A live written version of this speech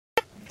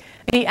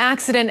The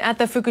accident at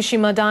the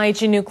Fukushima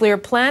Daiichi nuclear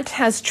plant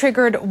has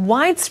triggered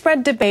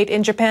widespread debate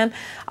in Japan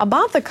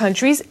about the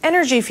country's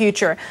energy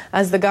future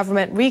as the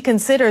government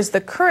reconsiders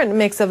the current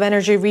mix of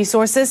energy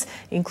resources,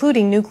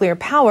 including nuclear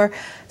power.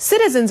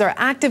 Citizens are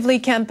actively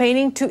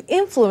campaigning to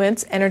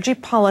influence energy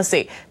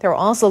policy. They're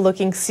also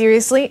looking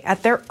seriously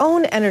at their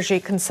own energy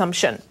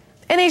consumption.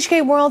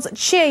 NHK World's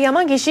Chie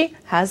Yamagishi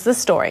has the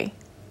story.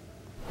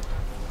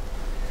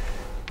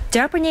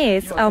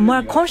 Japanese are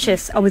more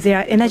conscious of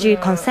their energy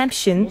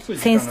consumption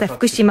since the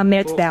Fukushima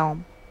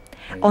meltdown.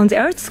 On the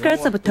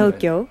outskirts of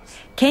Tokyo,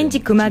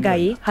 Kenji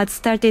Kumagai had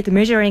started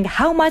measuring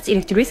how much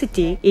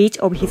electricity each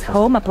of his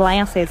home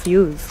appliances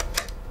use.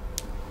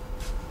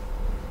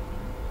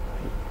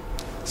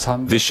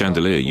 This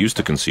chandelier used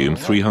to consume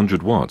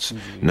 300 watts.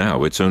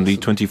 Now it's only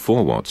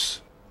 24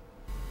 watts.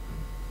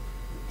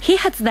 He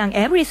has done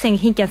everything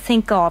he can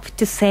think of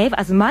to save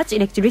as much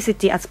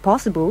electricity as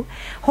possible,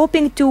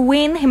 hoping to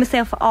wean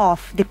himself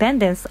off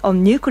dependence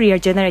on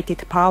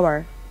nuclear-generated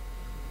power.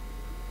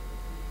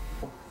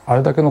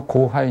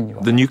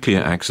 The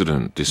nuclear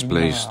accident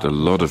displaced a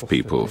lot of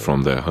people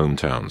from their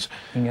hometowns,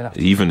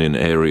 even in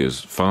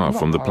areas far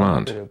from the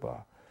plant.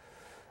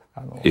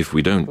 If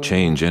we don't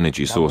change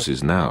energy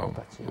sources now,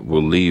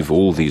 we'll leave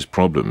all these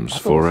problems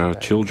for our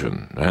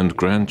children and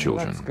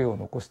grandchildren.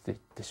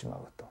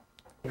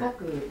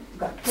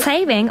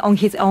 Saving on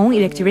his own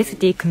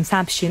electricity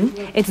consumption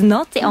is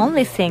not the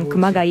only thing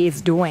Kumagai is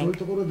doing.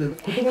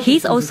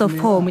 He's also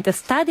formed a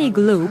study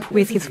group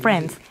with his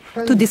friends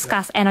to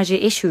discuss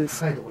energy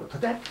issues.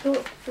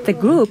 The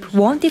group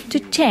wanted to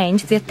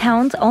change the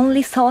town's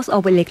only source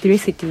of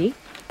electricity,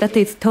 that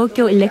is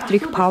Tokyo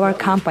Electric Power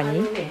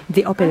Company,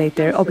 the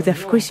operator of the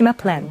Fukushima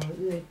plant.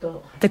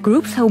 The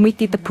group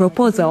submitted a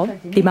proposal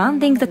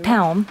demanding the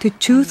town to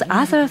choose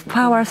other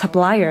power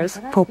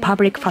suppliers for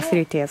public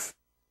facilities.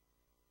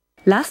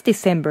 Last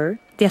December,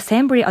 the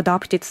Assembly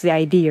adopted the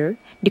idea,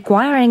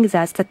 requiring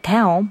that the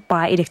town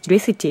buy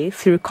electricity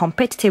through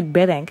competitive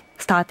bidding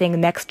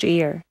starting next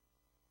year.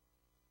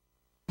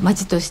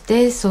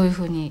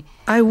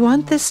 I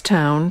want this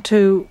town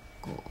to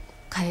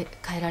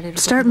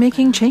start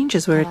making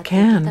changes where it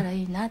can.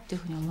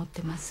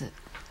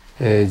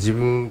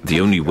 The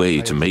only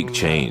way to make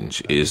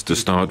change is to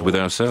start with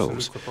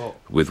ourselves,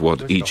 with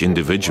what each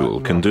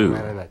individual can do.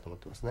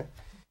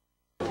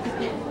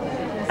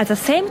 At the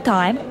same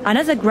time,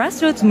 another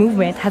grassroots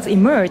movement has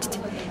emerged,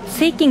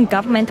 seeking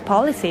government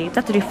policy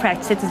that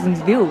reflects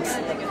citizens' views.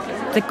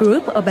 The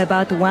group of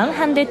about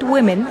 100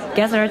 women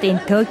gathered in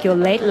Tokyo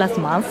late last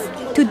month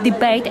to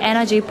debate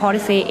energy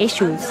policy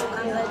issues.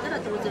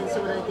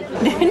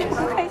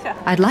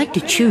 I'd like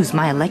to choose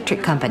my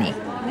electric company.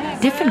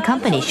 Different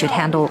companies should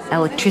handle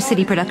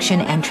electricity production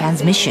and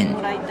transmission.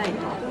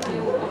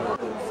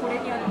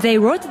 They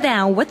wrote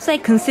down what they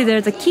consider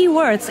the key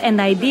words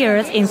and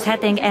ideas in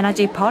setting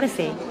energy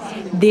policy.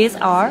 These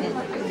are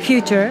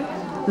future,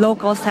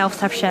 local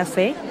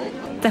self-sufficiency,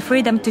 the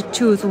freedom to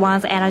choose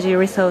one's energy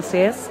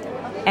resources,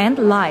 and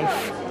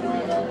life.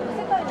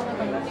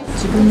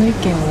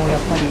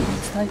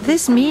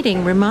 This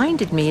meeting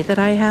reminded me that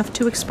I have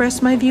to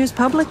express my views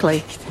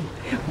publicly.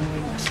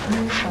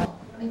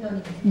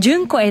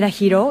 Junko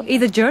Edahiro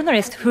is a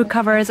journalist who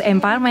covers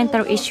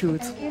environmental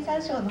issues.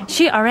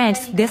 She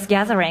arranged this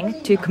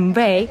gathering to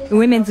convey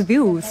women's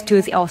views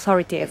to the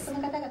authorities.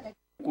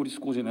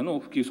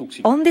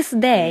 On this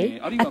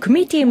day, a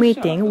committee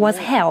meeting was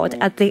held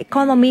at the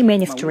Economy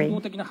Ministry.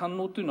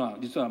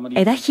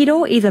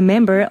 Edahiro is a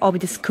member of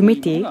this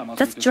committee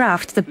that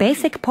drafts the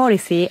basic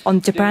policy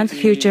on Japan's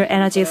future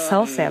energy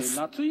sources.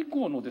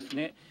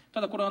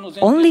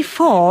 Only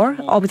 4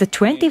 of the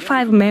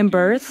 25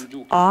 members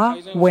are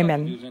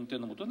women.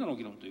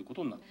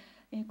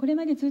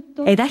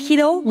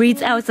 Edahiro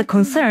reads out the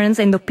concerns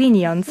and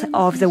opinions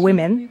of the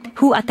women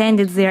who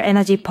attended their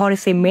energy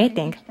policy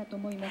meeting.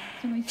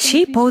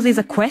 She poses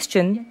a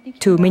question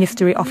to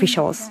ministry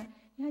officials.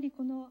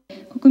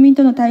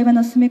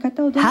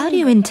 How do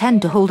you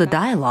intend to hold a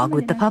dialogue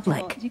with the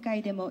public?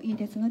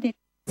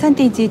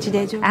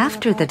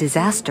 After the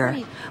disaster,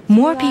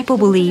 more people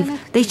believe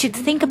they should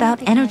think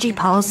about energy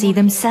policy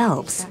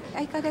themselves.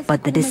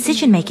 But the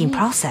decision-making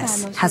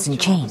process hasn't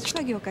changed.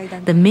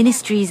 The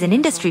ministries and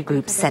industry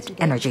groups set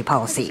energy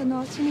policy.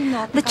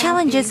 The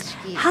challenge is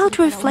how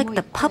to reflect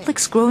the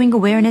public's growing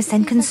awareness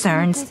and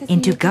concerns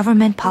into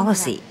government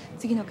policy.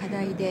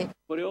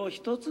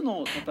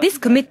 This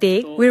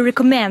committee will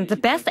recommend the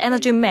best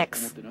energy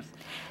mix.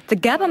 The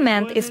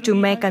government is to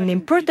make an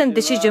important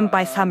decision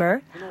by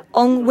summer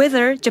on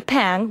whether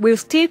Japan will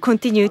still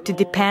continue to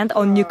depend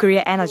on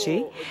nuclear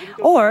energy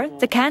or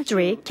the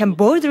country can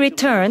boldly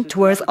turn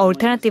towards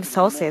alternative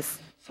sources.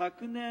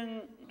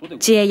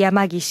 Chie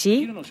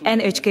Yamagishi,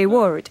 NHK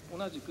World.